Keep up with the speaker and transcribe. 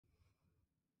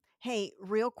Hey,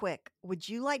 real quick, would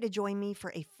you like to join me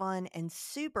for a fun and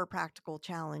super practical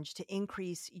challenge to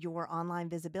increase your online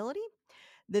visibility?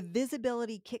 The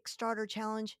Visibility Kickstarter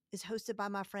Challenge is hosted by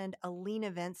my friend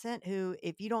Alina Vincent, who,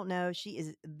 if you don't know, she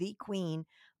is the queen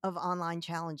of online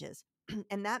challenges.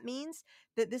 And that means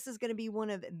that this is going to be one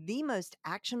of the most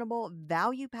actionable,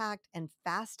 value packed, and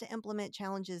fast to implement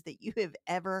challenges that you have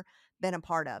ever been a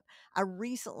part of. I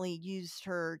recently used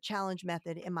her challenge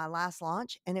method in my last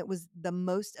launch, and it was the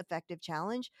most effective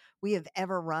challenge we have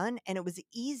ever run. And it was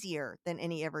easier than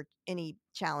any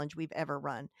challenge we've ever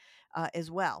run as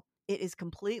well. It is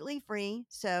completely free.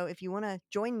 So if you want to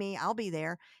join me, I'll be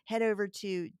there. Head over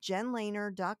to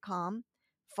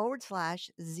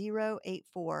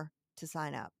jenlehner.com/084 to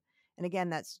sign up. And again,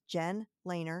 that's Jen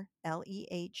Lehner,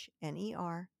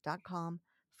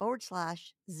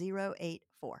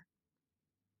 LEHNER.com/084.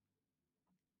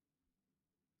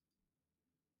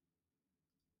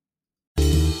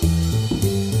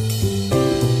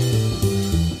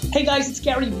 Hey guys, it's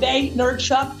Gary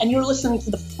Vaynerchuk, and you're listening to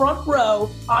the Front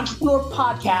Row Entrepreneur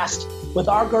Podcast with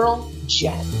our girl,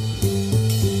 Jen.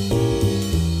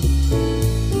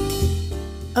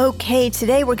 Okay,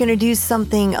 today we're going to do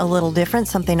something a little different,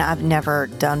 something I've never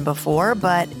done before,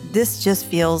 but this just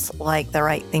feels like the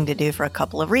right thing to do for a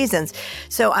couple of reasons.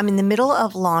 So I'm in the middle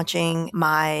of launching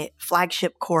my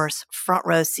flagship course, Front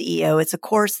Row CEO. It's a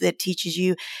course that teaches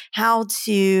you how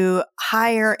to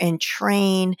hire and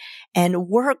train and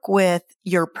work with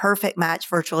your perfect match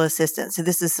virtual assistant. So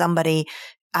this is somebody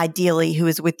ideally who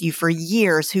is with you for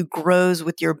years, who grows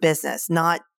with your business,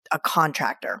 not a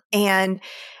contractor. And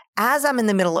as I'm in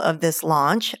the middle of this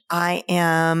launch, I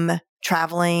am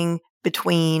traveling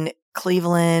between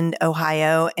Cleveland,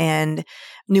 Ohio, and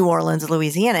New Orleans,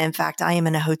 Louisiana. In fact, I am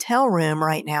in a hotel room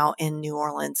right now in New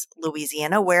Orleans,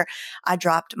 Louisiana, where I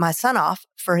dropped my son off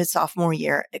for his sophomore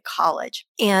year at college.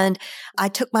 And I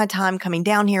took my time coming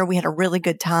down here. We had a really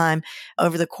good time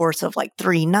over the course of like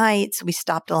 3 nights. We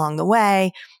stopped along the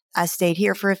way. I stayed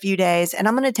here for a few days, and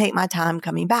I'm going to take my time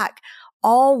coming back,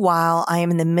 all while I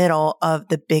am in the middle of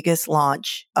the biggest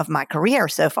launch of my career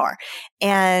so far.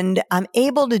 And I'm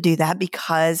able to do that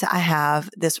because I have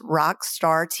this rock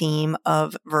star team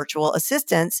of virtual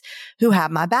assistants who have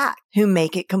my back, who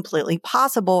make it completely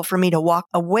possible for me to walk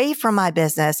away from my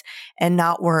business and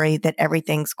not worry that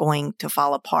everything's going to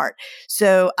fall apart.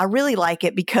 So I really like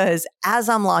it because as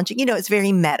I'm launching, it's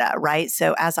very meta, right?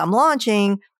 So as I'm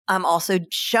launching, I'm also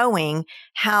showing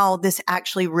how this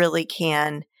actually really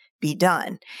can be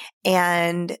done.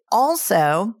 And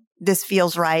also, this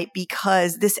feels right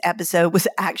because this episode was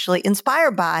actually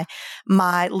inspired by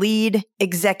my lead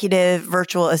executive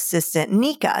virtual assistant,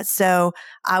 Nika. So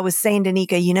I was saying to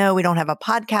Nika, we don't have a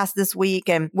podcast this week.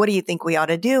 And what do you think we ought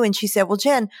to do? And she said, well,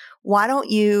 Jen, why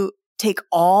don't you take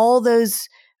all those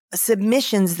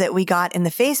submissions that we got in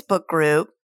the Facebook group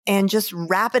and just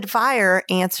rapid fire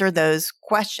answer those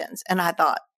questions? And I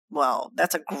thought, well,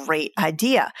 that's a great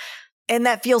idea. And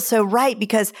that feels so right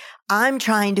because I'm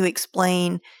trying to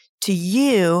explain to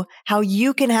you how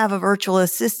you can have a virtual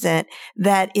assistant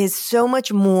that is so much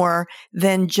more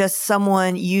than just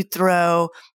someone you throw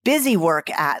busy work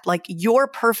at. Like your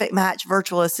perfect match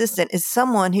virtual assistant is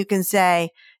someone who can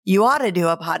say, you ought to do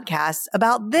a podcast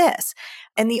about this.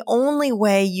 And the only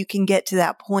way you can get to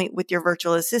that point with your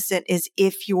virtual assistant is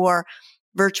if your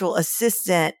virtual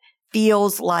assistant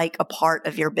feels like a part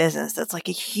of your business. That's like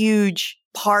a huge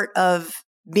part of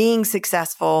being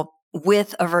successful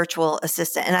with a virtual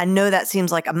assistant. And I know that seems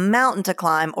like a mountain to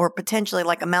climb, or potentially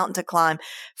like a mountain to climb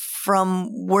from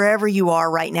wherever you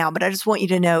are right now. But I just want you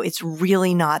to know it's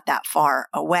really not that far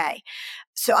away.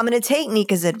 So I'm going to take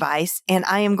Nika's advice and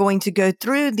I am going to go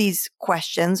through these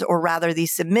questions, or rather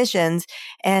these submissions,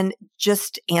 and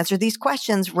just answer these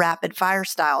questions rapid fire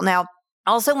style. Now,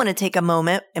 I also want to take a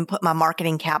moment and put my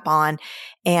marketing cap on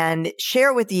and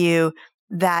share with you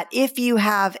that if you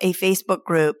have a Facebook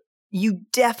group, you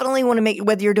definitely want to make,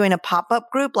 whether you're doing a pop-up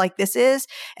group like this is,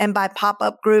 and by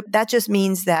pop-up group, that just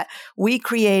means that we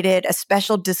created a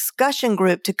special discussion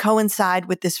group to coincide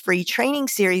with this free training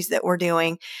series that we're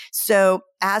doing. So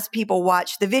as people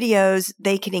watch the videos,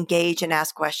 they can engage and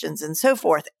ask questions and so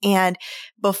forth. And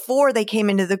before they came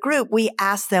into the group, we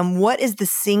asked them, what is the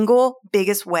single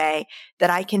biggest way that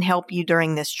I can help you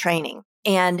during this training?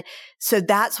 And so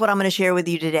that's what I'm going to share with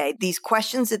you today. These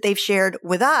questions that they've shared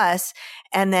with us,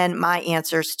 and then my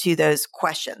answers to those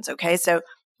questions. Okay. So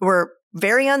we're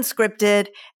very unscripted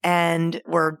and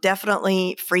we're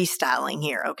definitely freestyling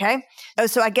here. Okay. Oh,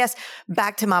 so I guess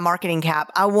back to my marketing cap,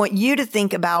 I want you to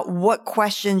think about what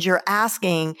questions you're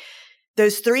asking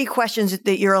those 3 questions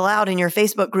that you're allowed in your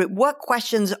Facebook group, what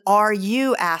questions are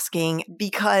you asking?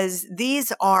 Because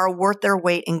these are worth their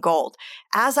weight in gold.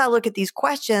 As I look at these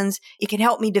questions, it can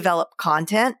help me develop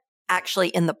content actually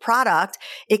in the product.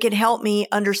 It can help me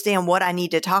understand what I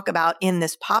need to talk about in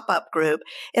this pop-up group.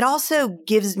 It also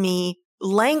gives me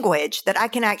language that I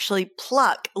can actually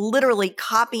pluck, literally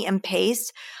copy and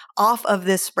paste off of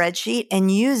this spreadsheet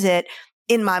and use it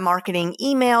in my marketing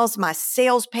emails, my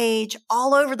sales page,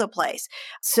 all over the place.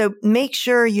 So make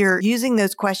sure you're using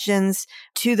those questions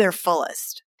to their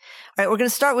fullest. All right, we're going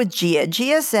to start with Gia.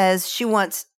 Gia says she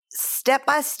wants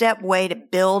step-by-step way to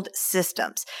build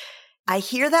systems. I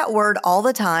hear that word all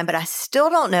the time, but I still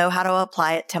don't know how to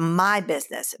apply it to my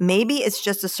business. Maybe it's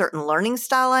just a certain learning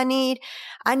style I need.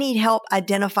 I need help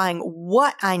identifying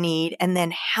what I need and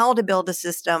then how to build a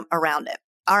system around it.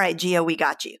 All right, Gia, we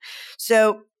got you.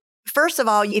 So first of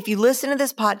all, if you listen to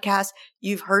this podcast,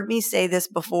 you've heard me say this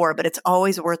before, but it's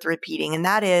always worth repeating. And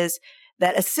that is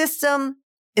that a system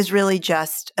is really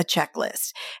just a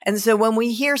checklist. And so when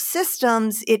we hear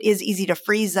systems, it is easy to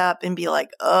freeze up and be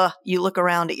like, you look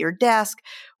around at your desk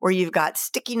where you've got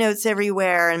sticky notes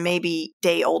everywhere and maybe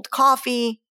day-old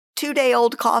coffee,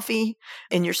 2-day-old coffee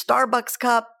in your Starbucks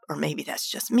cup. Or maybe that's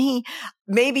just me.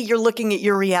 Maybe you're looking at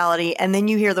your reality and then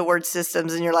you hear the word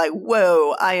systems and you're like,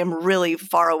 whoa, I am really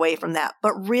far away from that.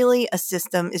 But really, a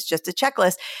system is just a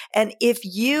checklist. And if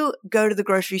you go to the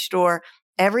grocery store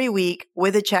every week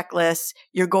with a checklist,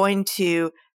 you're going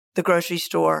to the grocery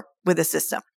store with a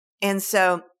system. And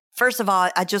so, first of all,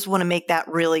 I just want to make that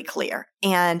really clear.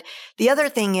 And the other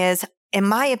thing is, in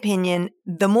my opinion,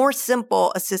 the more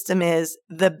simple a system is,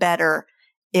 the better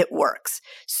it works.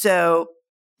 So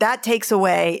that takes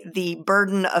away the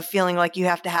burden of feeling like you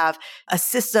have to have a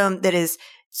system that is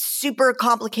super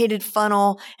complicated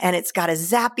funnel and it's got a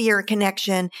Zapier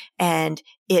connection and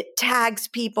it tags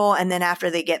people. And then after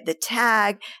they get the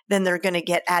tag, then they're going to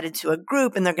get added to a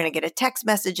group and they're going to get a text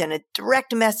message and a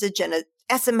direct message and a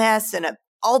SMS and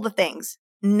all the things.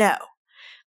 No,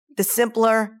 the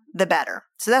simpler, the better.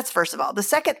 So that's first of all. The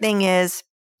second thing is,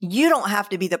 you don't have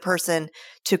to be the person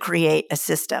to create a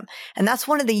system. And that's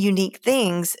one of the unique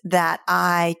things that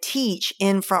I teach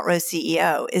in Front Row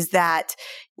CEO is that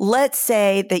let's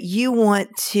say that you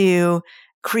want to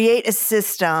create a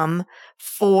system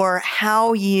for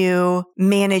how you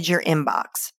manage your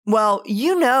inbox. Well,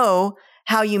 you know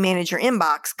how you manage your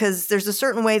inbox because there's a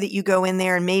certain way that you go in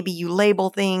there and maybe you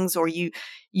label things or you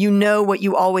know what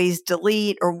you always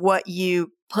delete or what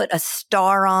you put a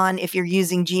star on if you're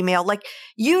using Gmail. Like,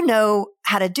 you know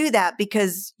how to do that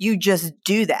because you just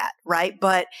do that, right?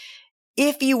 But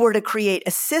if you were to create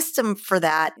a system for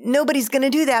that, nobody's going to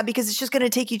do that because it's just going to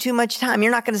take you too much time.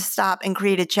 You're not going to stop and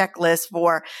create a checklist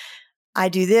for, I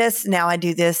do this, now I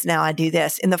do this, now I do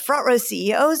this. In the Front Row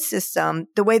CEO system,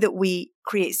 the way that we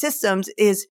create systems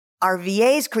is our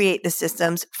VAs create the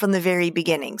systems from the very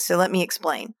beginning. So let me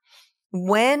explain.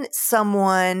 When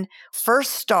someone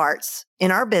first starts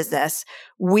in our business,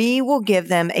 we will give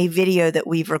them a video that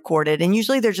we've recorded. And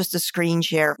usually they're just a screen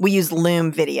share. We use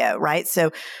Loom video, right?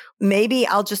 So maybe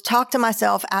I'll just talk to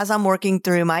myself as I'm working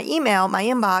through my email, my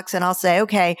inbox, and I'll say,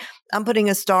 okay, I'm putting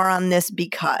a star on this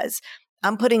because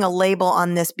I'm putting a label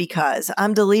on this because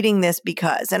I'm deleting this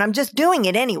because, and I'm just doing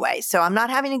it anyway. So I'm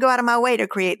not having to go out of my way to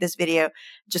create this video.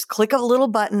 Just click a little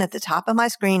button at the top of my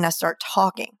screen. I start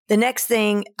talking. The next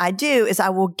thing I do is I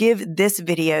will give this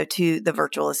video to the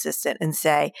virtual assistant and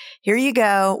say, here you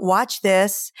go, watch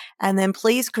this, and then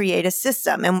please create a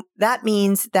system. And that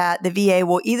means that the VA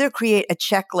will either create a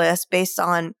checklist based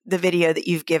on the video that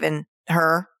you've given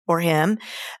her or him,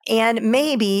 and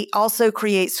maybe also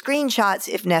create screenshots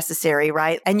if necessary,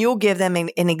 right? And you'll give them an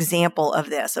example of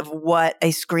this, of what a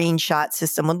screenshot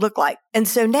system would look like. And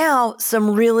so now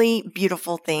some really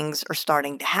beautiful things are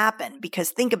starting to happen because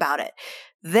think about it.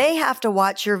 They have to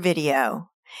watch your video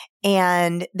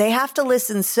and they have to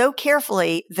listen so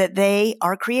carefully that they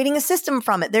are creating a system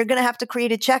from it. They're going to have to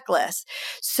create a checklist.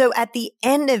 So at the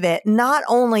end of it, not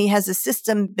only has a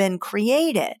system been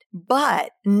created,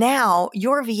 but now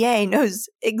your VA knows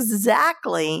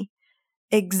exactly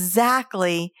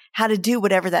how to do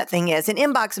whatever that thing is. And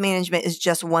inbox management is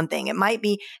just one thing. It might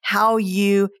be how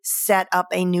you set up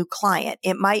a new client.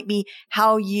 It might be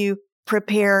how you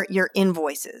prepare your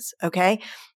invoices. Okay.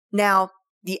 Now,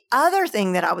 the other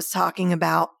thing that I was talking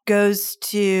about goes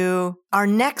to our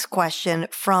next question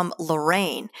from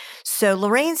Lorraine. So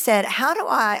Lorraine said, how do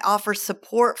I offer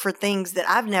support for things that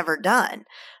I've never done,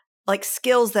 like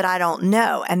skills that I don't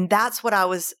know? And that's what I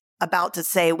was about to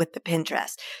say with the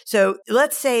Pinterest. So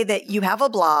let's say that you have a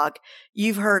blog.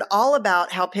 You've heard all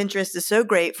about how Pinterest is so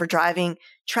great for driving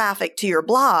traffic to your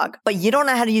blog, but you don't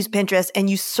know how to use Pinterest, and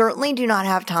you certainly do not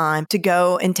have time to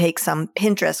go and take some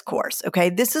Pinterest course. Okay.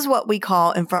 This is what we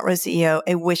call in Front Row CEO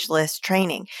a wish list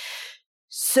training.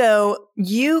 So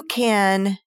you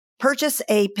can purchase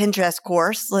a Pinterest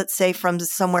course, let's say from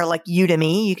somewhere like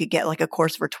Udemy. You could get like a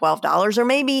course for $12, or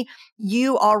maybe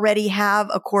you already have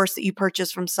a course that you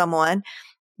purchased from someone.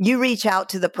 You reach out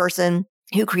to the person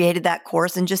who created that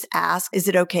course and just ask, is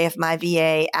it okay if my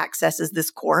VA accesses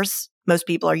this course? Most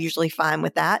people are usually fine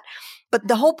with that. But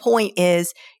the whole point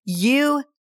is you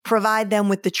provide them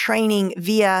with the training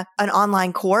via an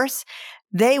online course.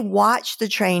 They watch the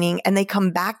training and they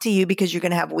come back to you because you're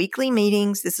going to have weekly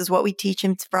meetings. This is what we teach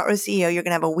in Front Row CEO. You're going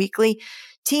to have a weekly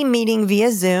team meeting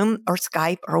via Zoom or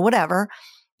Skype or whatever.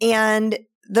 And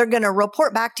they're going to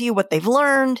report back to you what they've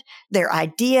learned, their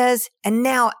ideas. And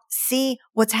now see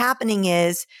what's happening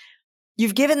is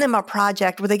you've given them a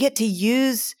project where they get to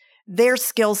use their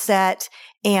skill set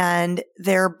and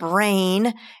their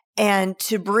brain and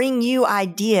to bring you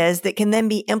ideas that can then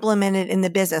be implemented in the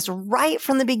business. Right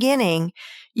from the beginning,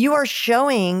 you are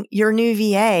showing your new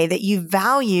VA that you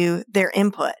value their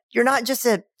input. You're not just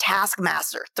a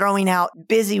taskmaster throwing out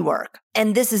busy work.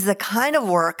 And this is the kind of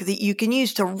work that you can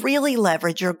use to really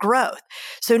leverage your growth.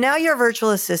 So now your virtual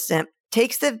assistant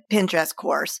takes the Pinterest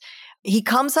course. He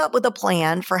comes up with a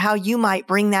plan for how you might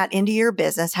bring that into your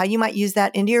business, how you might use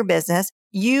that into your business.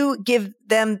 You give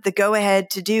them the go ahead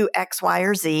to do X, Y,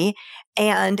 or Z.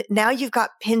 And now you've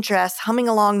got Pinterest humming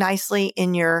along nicely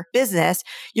in your business.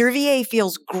 Your VA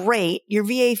feels great. Your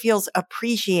VA feels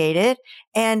appreciated,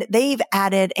 and they've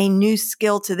added a new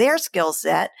skill to their skill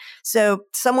set. So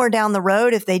somewhere down the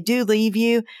road, if they do leave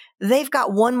you, they've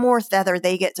got one more feather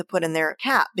they get to put in their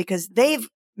cap because they've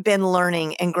been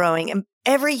learning and growing. And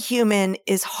every human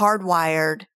is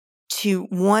hardwired to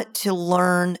want to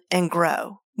learn and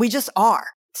grow. We just are.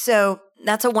 So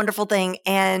that's a wonderful thing.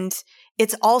 And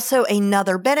it's also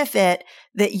another benefit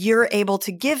that you're able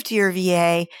to give to your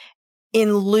VA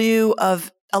in lieu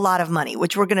of a lot of money,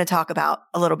 which we're going to talk about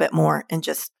a little bit more in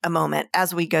just a moment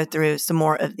as we go through some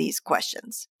more of these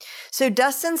questions. So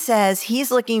Dustin says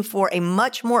he's looking for a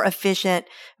much more efficient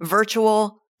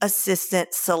virtual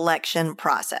assistant selection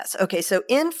process. Okay, so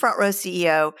in Front Row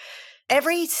CEO,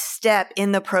 every step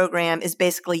in the program is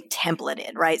basically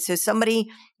templated, right? So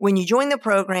when you join the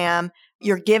program,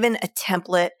 you're given a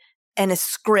template and a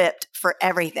script for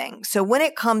everything. So when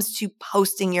it comes to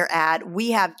posting your ad,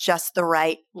 we have just the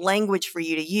right language for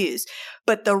you to use.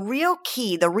 But the real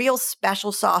key, the real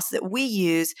special sauce that we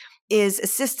use is a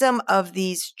system of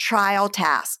these trial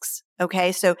tasks.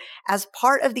 Okay. So as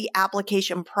part of the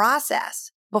application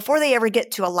process, before they ever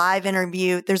get to a live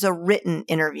interview, there's a written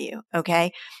interview.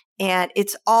 Okay. And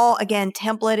it's all, again,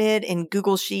 templated in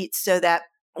Google Sheets so that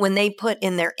when they put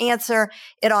in their answer,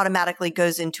 it automatically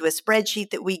goes into a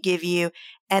spreadsheet that we give you,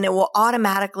 and it will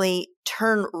automatically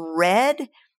turn red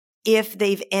if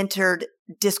they've entered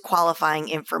disqualifying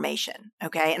information.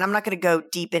 Okay. And I'm not going to go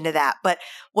deep into that, but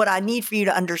what I need for you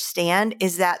to understand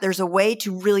is that there's a way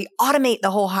to really automate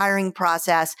the whole hiring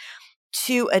process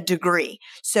to a degree.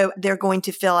 So they're going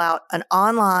to fill out an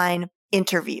online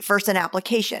interview, first an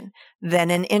application, then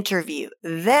an interview.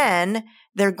 Then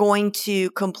they're going to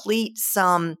complete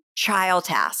some trial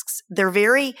tasks. They're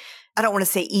I don't want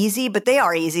to say easy, but they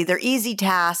are easy. They're easy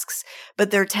tasks, but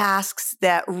they're tasks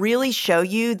that really show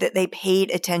you that they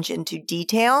paid attention to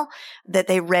detail, that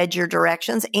they read your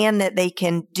directions, and that they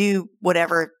can do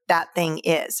whatever that thing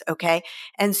is. Okay.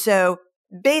 And so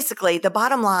basically the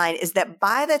bottom line is that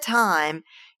by the time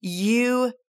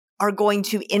you are going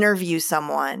to interview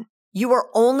someone, you are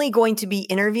only going to be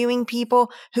interviewing people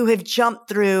who have jumped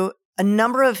through a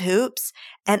number of hoops,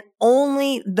 and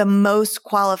only the most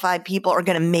qualified people are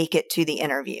going to make it to the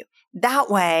interview. That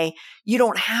way, you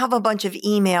don't have a bunch of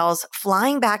emails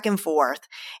flying back and forth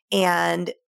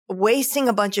and wasting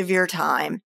a bunch of your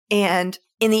time. And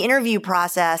in the interview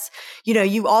process,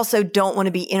 you also don't want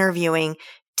to be interviewing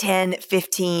 10,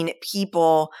 15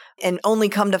 people and only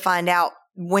come to find out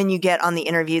when you get on the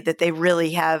interview that they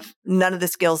really have none of the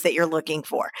skills that you're looking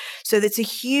for. So that's a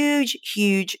huge,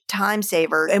 huge time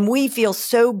saver. And we feel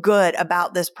so good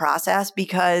about this process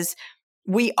because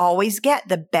we always get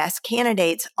the best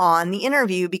candidates on the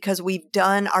interview because we've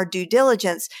done our due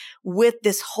diligence with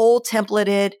this whole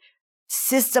templated,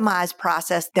 systemized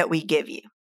process that we give you.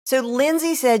 So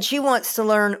Lindsay said she wants to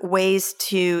learn ways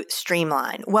to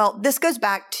streamline. Well, this goes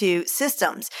back to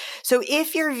systems. So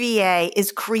if your VA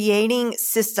is creating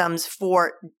systems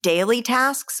for daily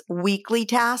tasks, weekly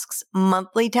tasks,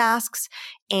 monthly tasks,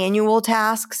 annual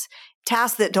tasks,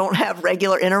 tasks that don't have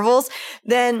regular intervals,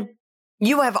 then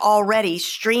you have already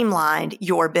streamlined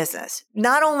your business.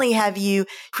 Not only have you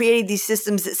created these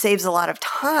systems that saves a lot of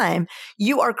time,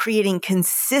 you are creating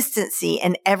consistency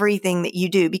in everything that you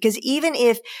do. Because even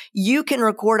if you can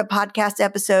record a podcast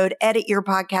episode, edit your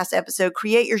podcast episode,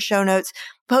 create your show notes,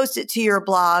 post it to your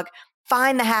blog,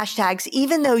 find the hashtags,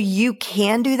 even though you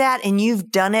can do that and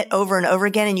you've done it over and over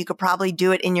again, and you could probably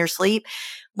do it in your sleep,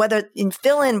 whether in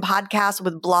fill in podcasts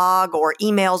with blog or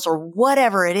emails or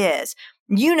whatever it is,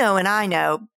 you know, and I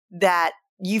know that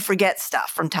you forget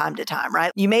stuff from time to time,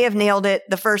 right? You may have nailed it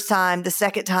the first time, the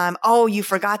second time. Oh, you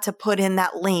forgot to put in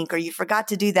that link or you forgot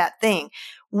to do that thing.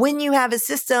 When you have a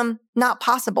system, not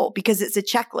possible because it's a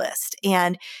checklist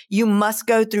and you must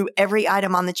go through every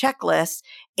item on the checklist.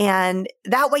 And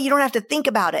that way you don't have to think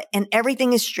about it and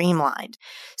everything is streamlined.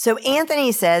 So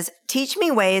Anthony says, teach me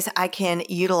ways I can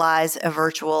utilize a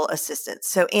virtual assistant.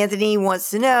 So Anthony wants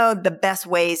to know the best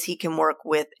ways he can work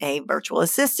with a virtual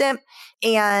assistant.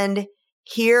 And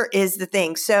here is the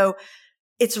thing. So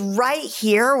it's right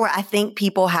here where I think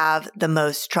people have the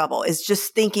most trouble is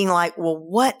just thinking like, well,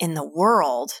 what in the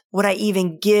world would I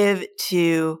even give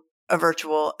to a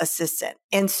virtual assistant?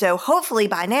 And so hopefully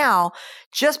by now,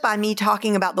 just by me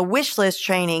talking about the wish list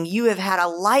training, you have had a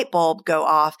light bulb go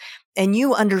off and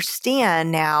you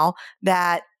understand now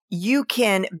that you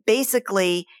can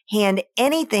basically hand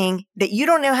anything that you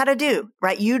don't know how to do,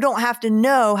 right? You don't have to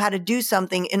know how to do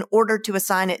something in order to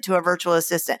assign it to a virtual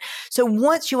assistant. So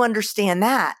once you understand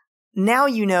that, now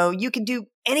you know you can do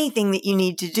anything that you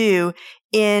need to do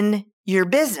in your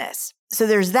business. So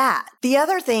there's that. The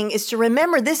other thing is to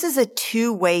remember this is a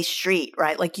two-way street,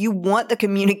 right? Like you want the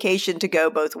communication to go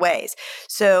both ways.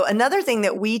 So another thing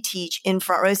that we teach in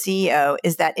Front Row CEO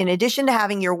is that in addition to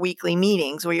having your weekly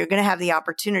meetings where you're going to have the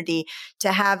opportunity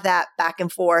to have that back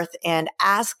and forth and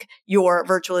ask your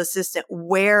virtual assistant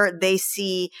where they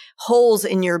see holes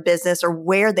in your business or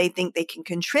where they think they can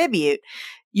contribute,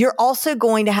 you're also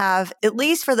going to have, at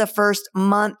least for the first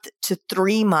month to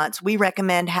 3 months, we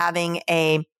recommend having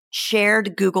a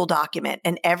shared Google document.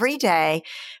 And every day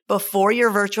before your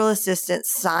virtual assistant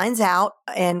signs out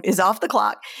and is off the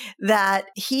clock, that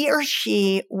he or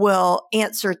she will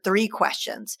answer 3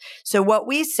 questions. So what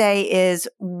we say is,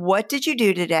 what did you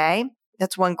do today?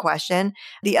 That's one question.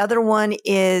 The other one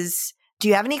is, do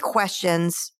you have any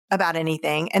questions about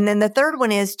anything? And then the third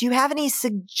one is, do you have any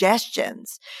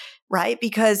suggestions? Right?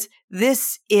 Because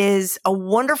this is a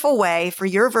wonderful way for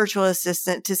your virtual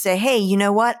assistant to say, hey, you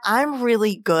know what? I'm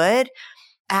really good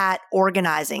at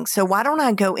organizing. So why don't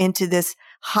I go into this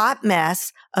hot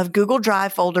mess of Google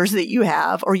Drive folders that you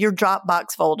have or your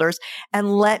Dropbox folders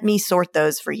and let me sort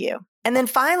those for you. And then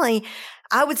finally,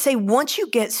 I would say once you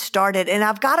get started, and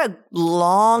I've got a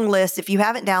long list. If you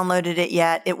haven't downloaded it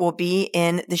yet, it will be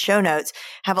in the show notes.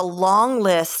 Have a long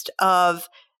list of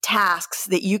tasks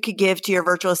that you could give to your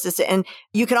virtual assistant. And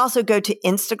you can also go to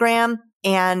Instagram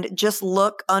and just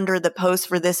look under the post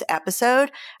for this episode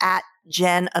at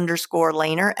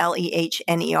Jen_Lehner,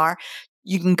 Lehner.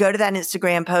 You can go to that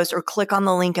Instagram post or click on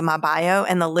the link in my bio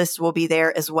and the list will be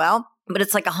there as well. But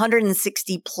it's like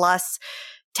 160 plus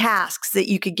tasks that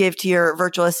you could give to your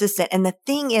virtual assistant. And the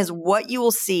thing is, what you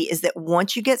will see is that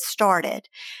once you get started,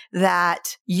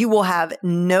 that you will have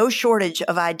no shortage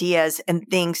of ideas and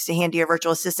things to hand to your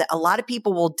virtual assistant. A lot of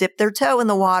people will dip their toe in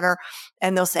the water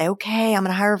and they'll say, okay, I'm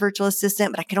going to hire a virtual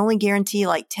assistant, but I can only guarantee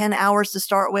like 10 hours to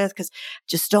start with because I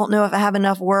just don't know if I have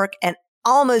enough work. And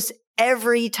almost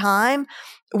every time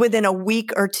within a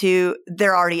week or two,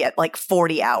 they're already at like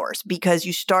 40 hours because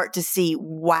you start to see,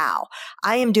 wow,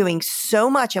 I am doing so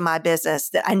much in my business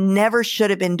that I never should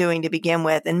have been doing to begin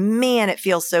with. And man, it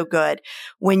feels so good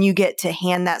when you get to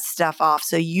hand that stuff off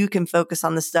so you can focus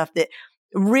on the stuff that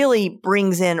really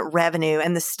brings in revenue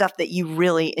and the stuff that you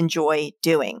really enjoy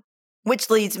doing.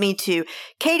 Which leads me to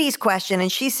Katie's question.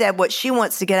 And she said what she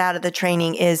wants to get out of the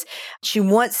training is she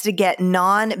wants to get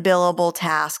non-billable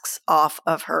tasks off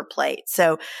of her plate.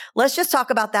 So let's just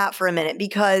talk about that for a minute,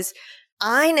 because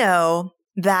I know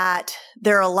that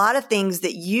there are a lot of things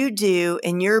that you do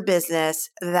in your business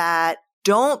that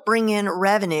don't bring in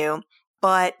revenue,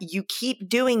 but you keep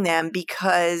doing them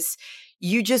because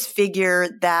you just figure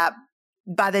that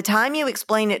by the time you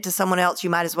explain it to someone else, you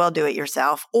might as well do it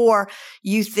yourself, or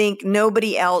you think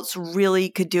nobody else really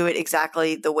could do it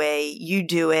exactly the way you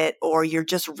do it, or you're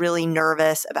just really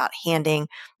nervous about handing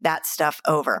that stuff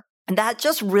over. And that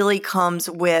just really comes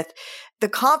with the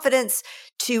confidence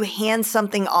to hand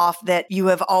something off that you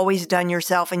have always done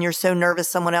yourself and you're so nervous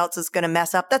someone else is going to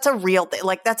mess up. That's a real thing.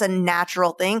 Like that's a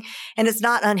natural thing and it's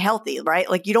not unhealthy, right?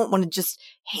 Like you don't want to just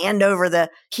hand over the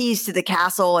keys to the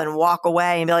castle and walk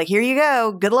away and be like, here you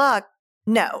go. Good luck.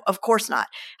 No, of course not.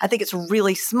 I think it's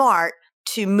really smart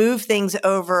to move things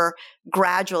over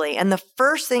gradually. And the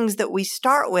first things that we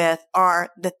start with are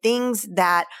the things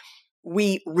that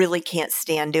we really can't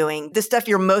stand doing. The stuff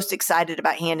you're most excited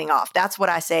about handing off. That's what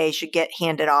I say should get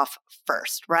handed off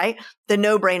first, right? The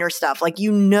no-brainer stuff. Like,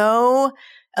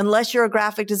 unless you're a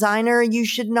graphic designer, you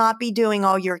should not be doing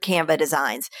all your Canva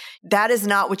designs. That is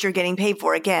not what you're getting paid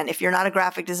for. Again, if you're not a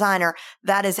graphic designer,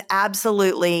 that is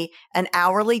absolutely an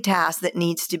hourly task that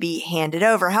needs to be handed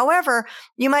over. However,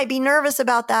 you might be nervous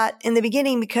about that in the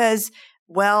beginning because,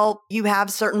 well, you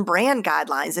have certain brand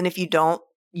guidelines. And if you don't,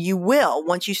 you will.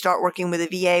 Once you start working with a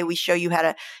VA, we show you how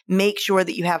to make sure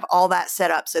that you have all that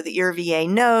set up so that your VA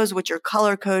knows what your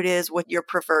color code is, what your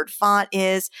preferred font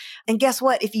is. And guess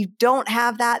what? If you don't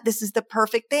have that, this is the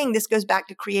perfect thing. This goes back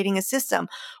to creating a system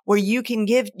where you can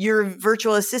give your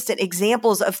virtual assistant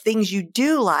examples of things you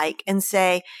do like and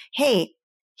say, hey,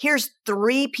 here's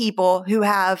 3 people who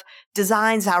have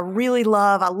designs I really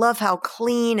love. I love how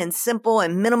clean and simple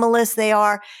and minimalist they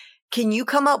are. Can you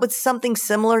come up with something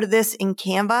similar to this in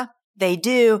Canva? They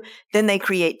do. Then they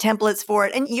create templates for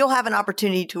it, and you'll have an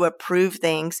opportunity to approve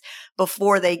things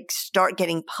before they start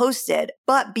getting posted.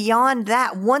 But beyond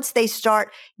that, once they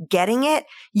start getting it,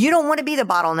 you don't want to be the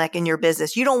bottleneck in your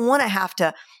business. You don't want to have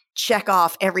to check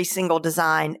off every single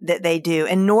design that they do,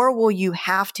 and nor will you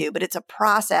have to, but it's a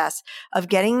process of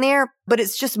getting there, but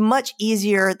it's just much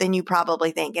easier than you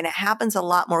probably think. And it happens a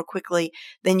lot more quickly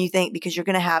than you think because you're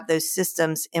going to have those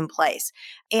systems in place.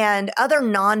 And other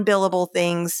non-billable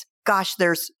things, gosh,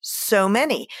 there's so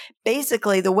many.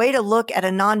 Basically, the way to look at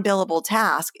a non-billable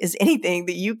task is anything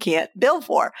that you can't bill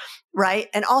for, right?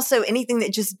 And also anything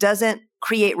that just doesn't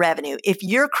create revenue. If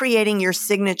you're creating your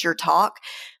signature talk,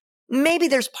 maybe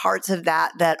there's parts of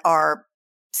that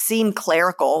seem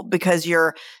clerical because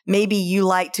maybe you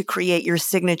like to create your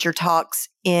signature talks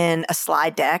in a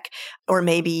slide deck, or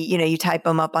maybe, you type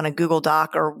them up on a Google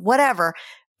Doc or whatever,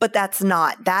 but that's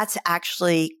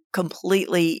actually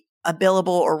completely a billable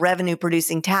or revenue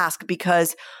producing task,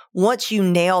 because once you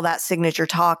nail that signature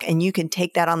talk and you can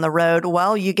take that on the road,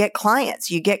 well, you get clients,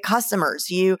 you get customers,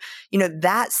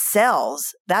 that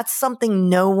sells. That's something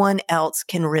no one else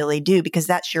can really do because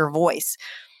that's your voice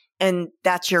and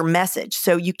that's your message.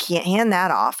 So you can't hand that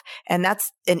off. And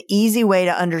that's an easy way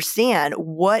to understand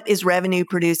what is revenue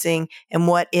producing and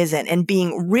what isn't, and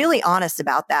being really honest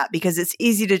about that, because it's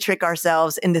easy to trick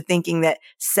ourselves into thinking that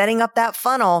setting up that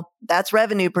funnel, that's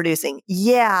revenue producing.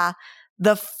 Yeah,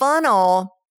 the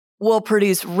funnel will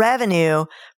produce revenue,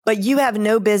 but you have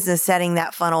no business setting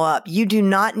that funnel up. You do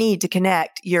not need to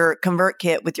connect your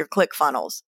ConvertKit with your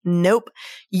ClickFunnels. Nope.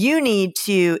 You need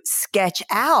to sketch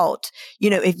out,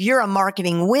 if you're a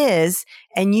marketing whiz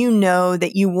and you know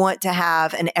that you want to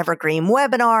have an evergreen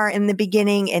webinar in the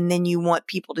beginning, and then you want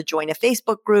people to join a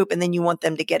Facebook group, and then you want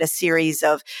them to get a series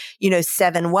of,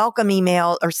 7 welcome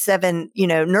emails or 7,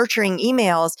 nurturing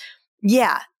emails.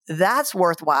 Yeah, that's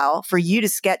worthwhile for you to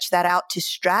sketch that out, to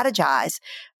strategize.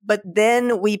 But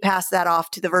then we pass that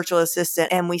off to the virtual assistant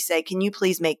and we say, can you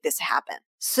please make this happen?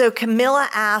 So Camilla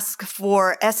asks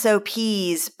for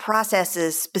SOPs,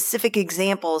 processes, specific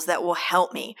examples that will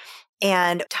help me,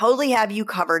 and totally have you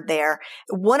covered there.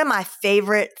 One of my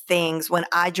favorite things when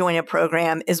I join a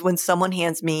program is when someone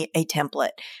hands me a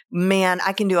template. Man,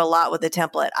 I can do a lot with a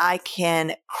template. I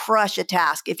can crush a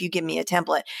task if you give me a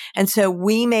template. And so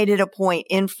we made it a point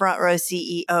in Front Row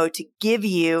CEO to give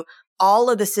you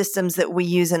all of the systems that we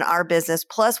use in our business.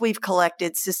 Plus, we've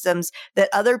collected systems that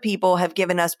other people have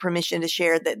given us permission to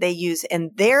share that they use in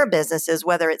their businesses,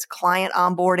 whether it's client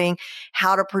onboarding,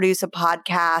 how to produce a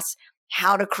podcast,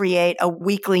 how to create a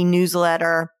weekly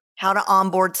newsletter, how to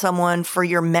onboard someone for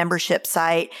your membership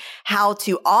site, how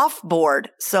to offboard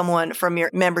someone from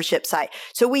your membership site.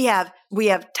 So we have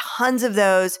tons of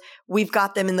those. We've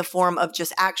got them in the form of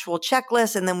just actual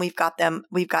checklists, and then we've got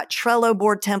Trello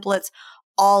board templates,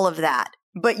 all of that.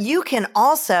 But you can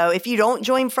also, if you don't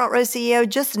join Front Row CEO,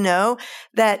 just know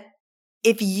that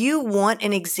if you want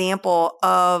an example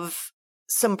of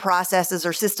some processes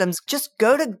or systems, just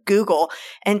go to Google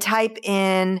and type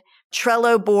in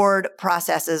Trello board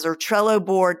processes or Trello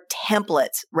board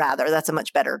templates, rather. That's a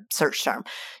much better search term.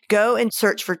 Go and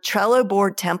search for Trello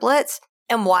board templates,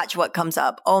 and watch what comes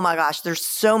up. Oh my gosh, there's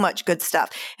so much good stuff.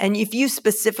 And if you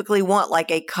specifically want like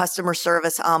a customer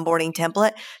service onboarding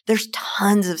template, there's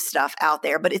tons of stuff out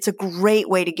there, but it's a great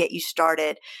way to get you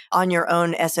started on your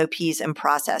own SOPs and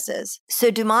processes.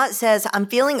 So Dumont says, I'm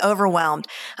feeling overwhelmed.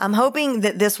 I'm hoping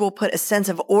that this will put a sense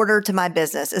of order to my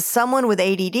business. As someone with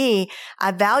ADD,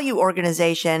 I value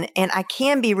organization and I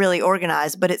can be really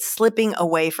organized, but it's slipping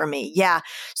away from me. Yeah.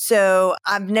 So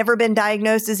I've never been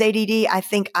diagnosed as ADD. I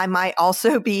think I might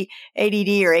also be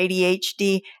ADD or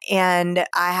ADHD. And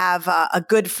I have a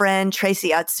good friend,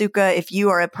 Tracy Atsuka. If you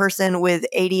are a person with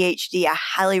ADHD, I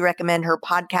highly recommend her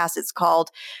podcast. It's called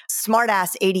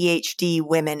Smartass ADHD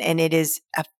Women, and it is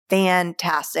a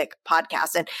fantastic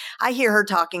podcast. And I hear her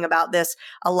talking about this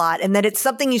a lot, and that it's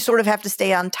something you sort of have to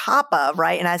stay on top of,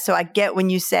 right? And so I get when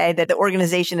you say that the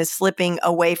organization is slipping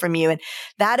away from you. And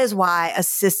that is why a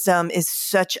system is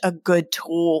such a good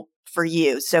tool for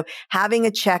you. So having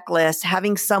a checklist,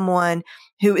 having someone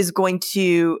who is going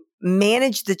to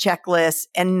manage the checklist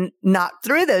and knock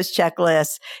through those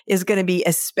checklists is going to be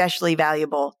especially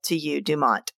valuable to you,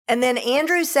 Dumont. And then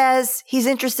Andrew says he's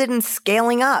interested in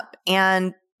scaling up.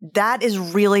 And that is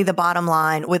really the bottom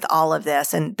line with all of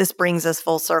this. And this brings us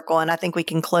full circle. And I think we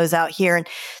can close out here. And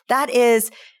that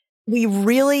is, we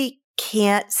really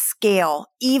can't scale,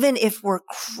 even if we're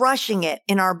crushing it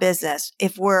in our business.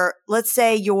 If let's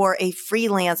say you're a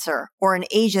freelancer or an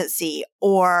agency,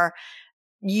 or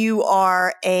you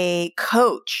are a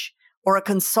coach or a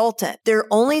consultant, there are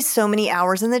only so many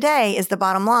hours in the day is the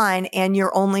bottom line, and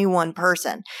you're only one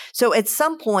person. So at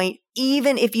some point,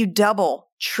 even if you double,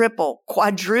 triple,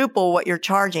 quadruple what you're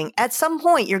charging, at some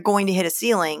point you're going to hit a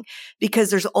ceiling because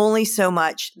there's only so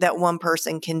much that one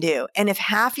person can do. And if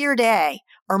half your day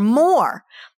or more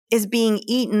is being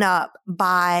eaten up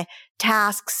by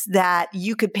tasks that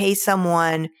you could pay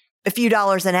someone a few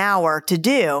dollars an hour to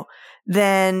do,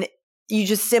 then you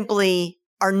just simply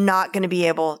are not going to be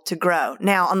able to grow.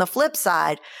 Now, on the flip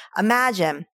side,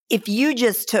 imagine if you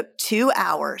just took 2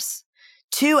 hours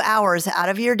out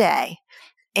of your day,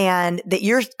 and that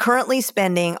you're currently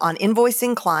spending on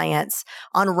invoicing clients,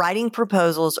 on writing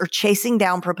proposals or chasing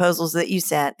down proposals that you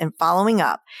sent and following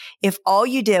up. If all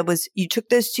you did was you took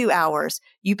those 2 hours,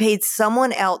 you paid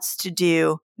someone else to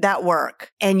do that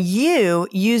work, and you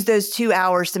used those 2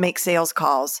 hours to make sales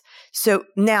calls. So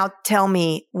now tell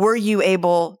me, were you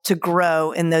able to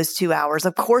grow in those 2 hours?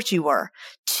 Of course you were.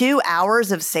 2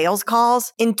 hours of sales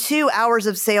calls? In 2 hours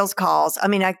of sales calls, I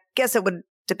mean, I guess it would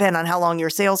depend on how long your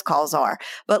sales calls are.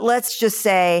 But let's just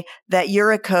say that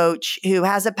you're a coach who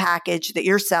has a package that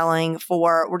you're selling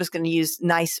for, we're just going to use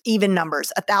nice, even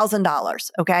numbers, $1,000.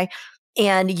 Okay.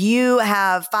 And you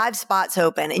have 5 spots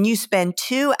open and you spend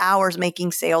 2 hours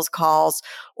making sales calls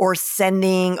or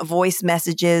sending voice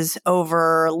messages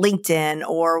over LinkedIn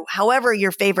or however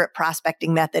your favorite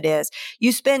prospecting method is.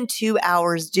 You spend 2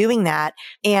 hours doing that,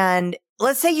 and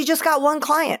let's say you just got one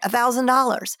client,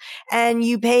 $1,000, and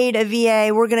you paid a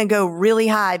VA. We're going to go really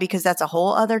high because that's a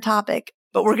whole other topic,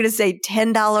 but we're going to say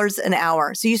 $10 an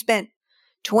hour. So you spent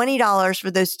 $20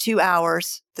 for those 2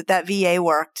 hours that VA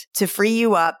worked to free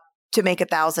you up to make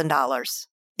 $1,000.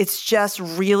 It's just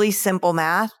really simple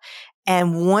math.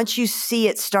 And once you see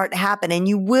it start to happen, and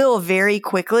you will very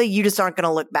quickly, you just aren't going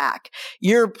to look back.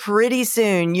 You're pretty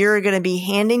soon, you're going to be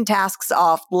handing tasks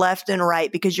off left and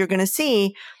right because you're going to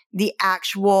see the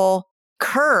actual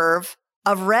curve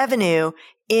of revenue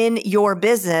in your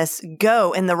business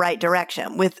go in the right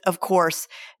direction, with, of course,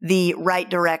 the right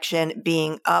direction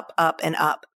being up, up, and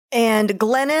up. And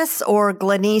Glennis or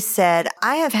Glenice said,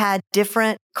 I have had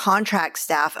different contract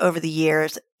staff over the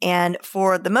years, and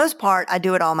for the most part, I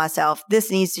do it all myself.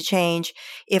 This needs to change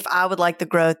if I would like the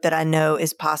growth that I know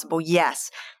is possible.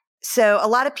 Yes. So a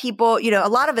lot of people, a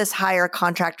lot of us hire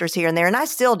contractors here and there, and I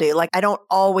still do. Like, I don't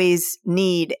always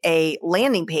need a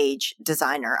landing page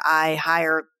designer. I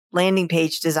hire landing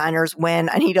page designers when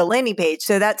I need a landing page.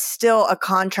 So that's still a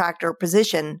contractor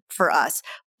position for us.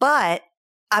 But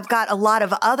I've got a lot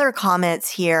of other comments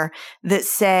here that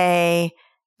say,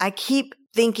 I keep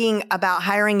thinking about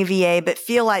hiring a VA, but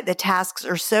feel like the tasks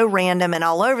are so random and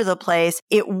all over the place,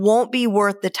 it won't be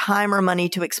worth the time or money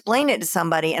to explain it to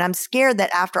somebody. And I'm scared that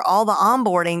after all the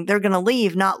onboarding, they're going to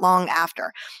leave not long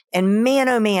after. And man,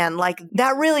 oh man, like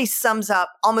that really sums up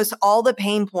almost all the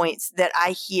pain points that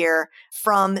I hear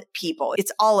from people.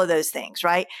 It's all of those things,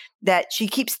 right? That she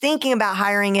keeps thinking about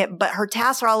hiring it, but her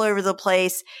tasks are all over the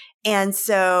place. And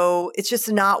so it's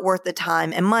just not worth the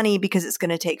time and money because it's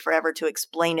going to take forever to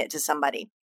explain it to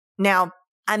somebody. Now,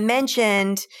 I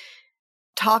mentioned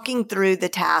talking through the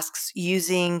tasks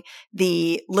using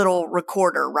the little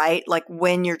recorder, right? Like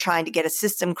when you're trying to get a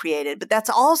system created. But that's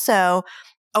also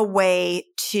a way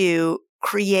to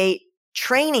create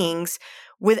trainings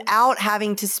without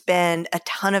having to spend a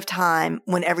ton of time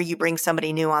whenever you bring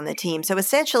somebody new on the team. So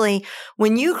essentially,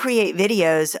 when you create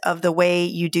videos of the way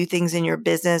you do things in your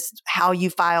business, how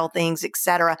you file things,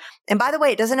 etc. And by the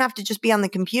way, it doesn't have to just be on the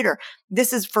computer.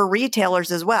 This is for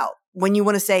retailers as well. When you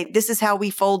want to say, this is how we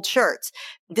fold shirts.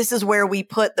 This is where we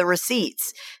put the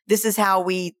receipts. This is how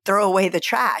we throw away the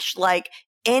trash. Like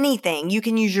anything, you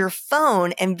can use your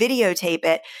phone and videotape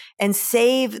it and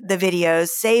save the videos,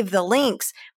 save the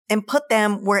links, and put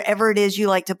them wherever it is you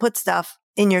like to put stuff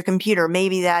in your computer.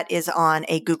 Maybe that is on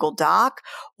a Google Doc,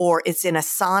 or it's in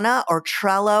Asana or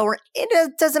Trello, or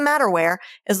it doesn't matter where,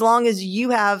 as long as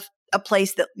you have a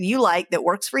place that you like, that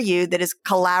works for you, that is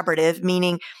collaborative,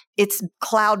 meaning it's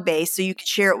cloud-based, so you can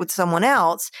share it with someone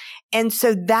else. And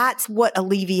so that's what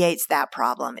alleviates that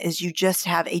problem, is you just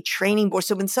have a training board.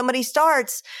 So when somebody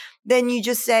starts, then you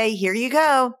just say, here you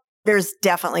go. There's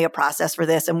definitely a process for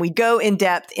this, and we go in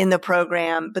depth in the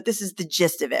program, but this is the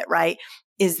gist of it, right?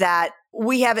 Is that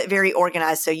we have it very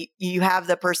organized. So you have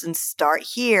the person start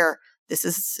here. This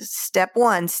is step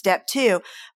 1, step 2.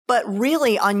 But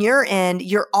really on your end,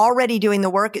 you're already doing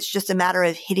the work. It's just a matter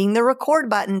of hitting the record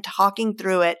button, talking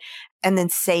through it, and then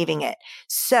saving it.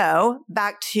 So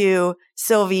back to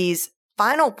Sylvie's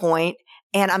final point,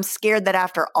 and I'm scared that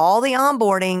after all the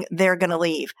onboarding, they're going to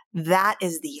leave. That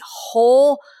is the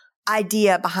whole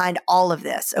idea behind all of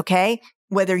this, okay?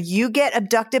 Whether you get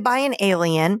abducted by an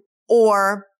alien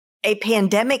or a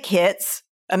pandemic hits,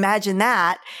 imagine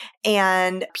that,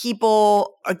 and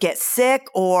people get sick,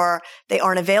 or they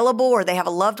aren't available, or they have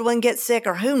a loved one get sick,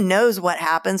 or who knows what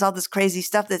happens, all this crazy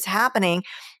stuff that's happening,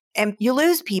 and you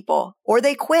lose people, or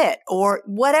they quit, or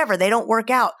whatever, they don't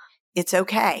work out. It's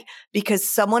okay, because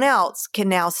someone else can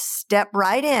now step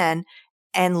right in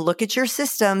and look at your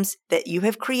systems that you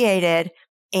have created,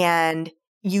 and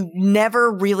you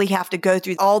never really have to go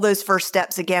through all those first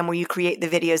steps again where you create the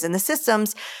videos and the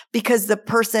systems, because the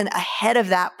person ahead of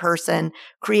that person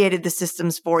created the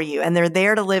systems for you, and they're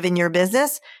there to live in your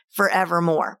business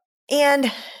forevermore.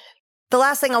 And the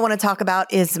last thing I want to talk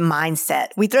about is mindset.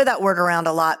 We throw that word around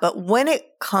a lot, but when it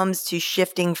comes to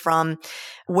shifting from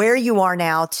where you are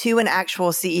now to an actual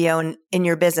CEO in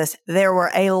your business, there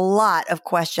were a lot of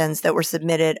questions that were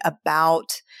submitted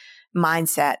about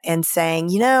mindset and saying,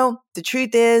 the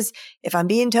truth is, if I'm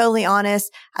being totally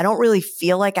honest, I don't really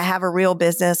feel like I have a real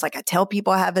business. Like, I tell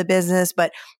people I have a business,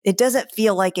 but it doesn't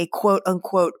feel like a quote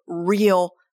unquote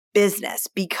real business,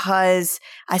 because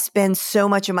I spend so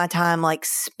much of my time like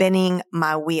spinning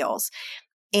my wheels.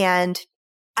 And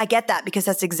I get that, because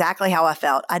that's exactly how I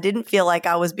felt. I didn't feel like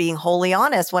I was being wholly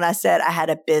honest when I said I had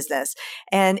a business.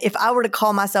 And if I were to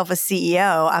call myself a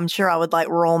CEO, I'm sure I would like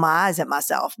roll my eyes at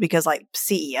myself, because like,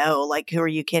 CEO, like, who are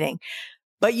you kidding?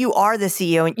 But you are the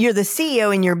CEO, and you're the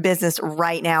CEO in your business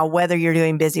right now, whether you're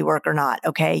doing busy work or not.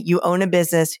 Okay. You own a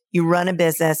business, you run a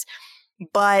business,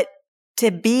 but to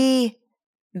be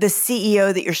the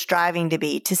CEO that you're striving to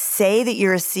be, to say that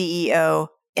you're a CEO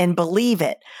and believe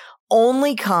it,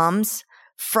 only comes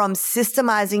from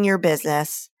systemizing your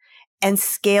business and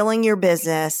scaling your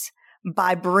business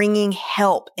by bringing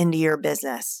help into your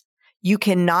business. You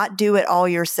cannot do it all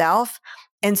yourself.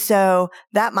 And so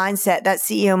that mindset, that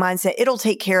CEO mindset, it'll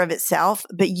take care of itself,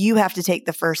 but you have to take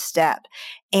the first step.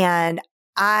 And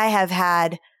I have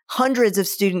had hundreds of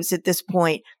students at this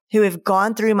point who have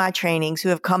gone through my trainings, who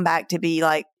have come back to be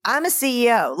like, I'm a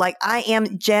CEO. Like, I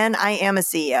am Jen, I am a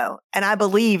CEO. And I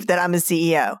believe that I'm a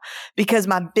CEO because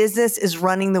my business is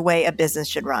running the way a business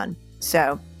should run.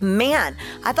 So, man,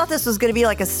 I thought this was going to be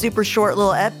like a super short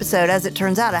little episode. As it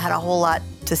turns out, I had a whole lot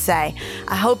to say.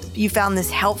 I hope you found this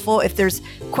helpful. If there's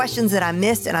questions that I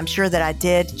missed, and I'm sure that I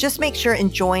did, just make sure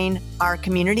and join our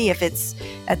community. If it's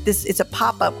it's a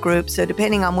pop-up group. So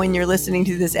depending on when you're listening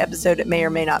to this episode, it may or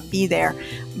may not be there,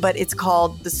 but it's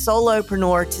called the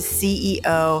Solopreneur to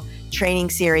CEO training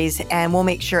series, and we'll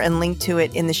make sure and link to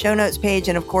it in the show notes page.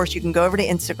 And of course, you can go over to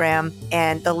Instagram,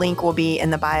 and the link will be in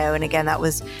the bio. And again, that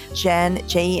was Jen,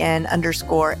 JEN_LEHNER.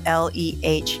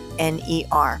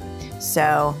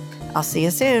 So I'll see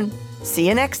you soon. See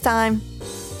you next time.